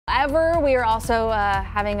However, we are also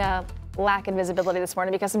having a lack in visibility this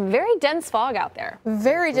morning because some very dense fog out there.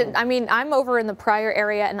 Very dense. I mean, I'm over in the Pryor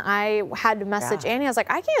area and I had to message Annie. I was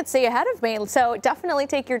like, I can't see ahead of me. So definitely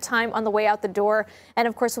take your time on the way out the door. And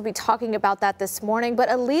of course, we'll be talking about that this morning. But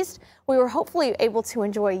at least we were hopefully able to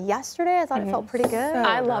enjoy yesterday. I thought it felt pretty good.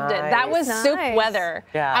 I loved it. That was soup weather.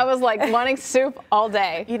 Yeah. I was like wanting soup all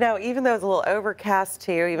day. You know, even though it's a little overcast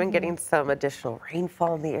too, even getting some additional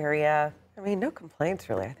rainfall in the area. I mean, no complaints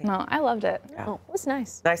really, I think. No, I loved it. Yeah. Oh, it was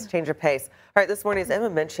nice. Nice change of pace. All right, this morning, as Emma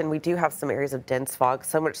mentioned, we do have some areas of dense fog,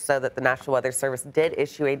 so much so that the National Weather Service did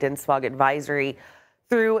issue a dense fog advisory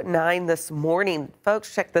through 9 this morning.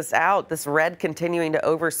 Folks, check this out. This red continuing to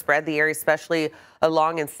overspread the area, especially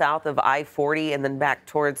along and south of I-40 and then back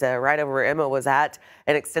towards right over where Emma was at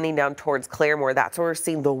and extending down towards Claremore. That's where we're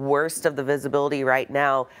seeing the worst of the visibility right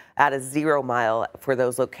now at a 0 mile for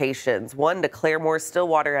those locations. 1 to Claremore,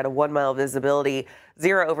 Stillwater at a 1 mile visibility,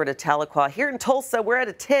 0 over to Tahlequah. Here in Tulsa, we're at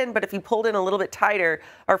a 10, but if you pulled in a little bit tighter,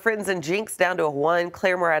 our friends in Jinx down to a 1,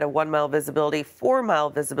 Claremore at a 1 mile visibility, 4 mile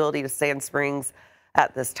visibility to Sand Springs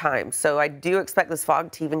at this time. So I do expect this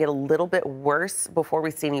fog to even get a little bit worse before we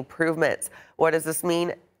see any improvements. What does this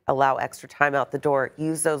mean? Allow extra time out the door.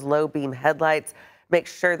 Use those low beam headlights. Make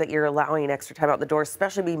sure that you're allowing extra time out the door,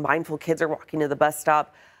 especially be mindful kids are walking to the bus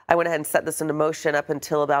stop. I went ahead and set this into motion up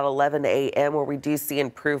until about 11 a.m. where we do see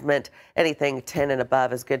improvement. Anything 10 and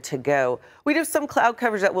above is good to go. We do have some cloud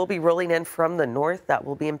coverage that will be rolling in from the north that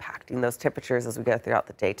will be impacting those temperatures as we go throughout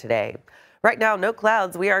the day today. Right now, no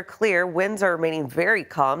clouds. We are clear. Winds are remaining very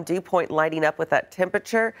calm. Dew point lighting up with that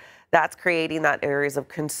temperature. That's creating that areas of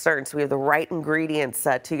concern. So we have the right ingredients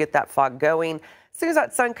to get that fog going. As soon as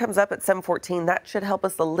that sun comes up at 7:14, that should help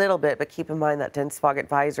us a little bit. But keep in mind that dense fog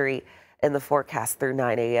advisory in the forecast through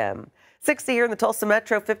 9 a.m. 60 here in the Tulsa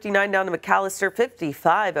Metro, 59 down to McAllister,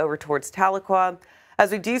 55 over towards Tahlequah. As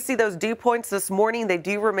we do see those dew points this morning, they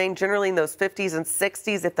do remain generally in those 50s and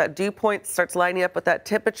 60s. If that dew point starts lining up with that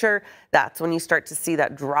temperature, that's when you start to see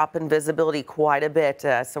that drop in visibility quite a bit.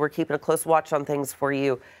 So we're keeping a close watch on things for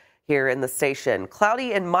you here in the station.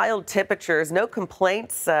 Cloudy and mild temperatures, no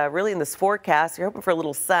complaints really in this forecast. You're hoping for a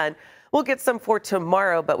little sun. We'll get some for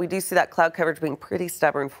tomorrow, but we do see that cloud coverage being pretty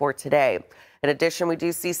stubborn for today. In addition, we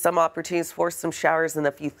do see some opportunities for some showers and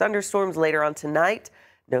a few thunderstorms later on tonight.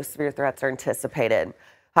 No severe threats are anticipated.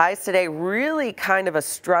 Highs today, really kind of a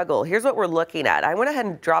struggle. Here's what we're looking at. I went ahead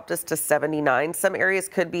and dropped this to 79. Some areas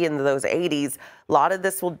could be in those 80s. A lot of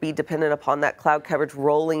this will be dependent upon that cloud coverage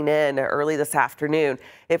rolling in early this afternoon.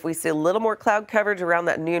 If we see a little more cloud coverage around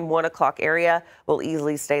that noon, 1 o'clock area, we'll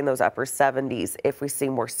easily stay in those upper 70s. If we see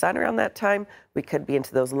more sun around that time, we could be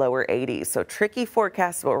into those lower 80s. So tricky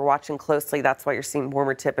forecast, but we're watching closely. That's why you're seeing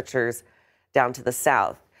warmer temperatures down to the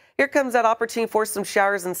south. Here comes that opportunity for some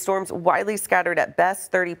showers and storms, widely scattered at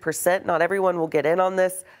best, 30%. Not everyone will get in on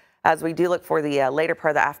this as we do look for the later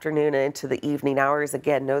part of the afternoon and into the evening hours.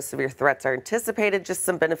 Again, no severe threats are anticipated, just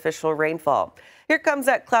some beneficial rainfall. Here comes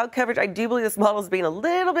that cloud coverage. I do believe this model is being a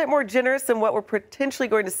little bit more generous than what we're potentially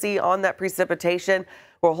going to see on that precipitation.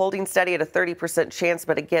 We're holding steady at a 30% chance,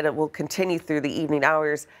 but again, it will continue through the evening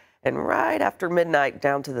hours and right after midnight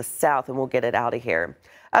down to the south, and we'll get it out of here.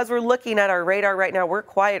 As we're looking at our radar right now, we're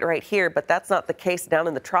quiet right here, but that's not the case down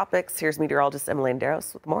in the tropics. Here's meteorologist Emily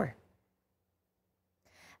Landeros with more.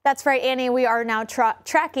 That's right, Annie. We are now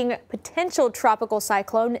tracking potential tropical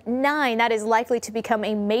cyclone 9. That is likely to become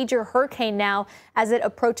a major hurricane now as it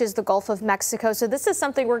approaches the Gulf of Mexico. So this is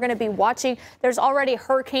something we're going to be watching. There's already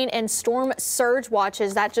hurricane and storm surge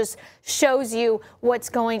watches. That just shows you what's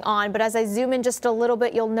going on. But as I zoom in just a little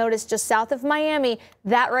bit, you'll notice just south of Miami,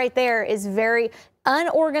 that right there is very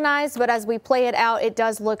unorganized. But as we play it out, it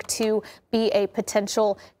does look to be a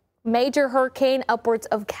potential major hurricane upwards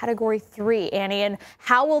of Category 3, Annie. And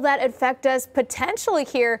how will that affect us potentially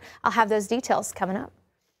here? I'll have those details coming up.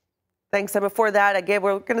 Thanks. And before that, again,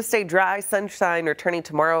 we're going to stay dry, sunshine returning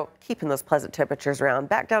tomorrow, keeping those pleasant temperatures around.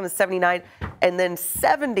 Back down to 79 and then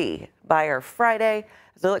 70 by our Friday.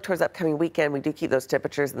 As we look towards the upcoming weekend, we do keep those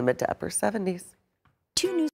temperatures in the mid to upper 70s.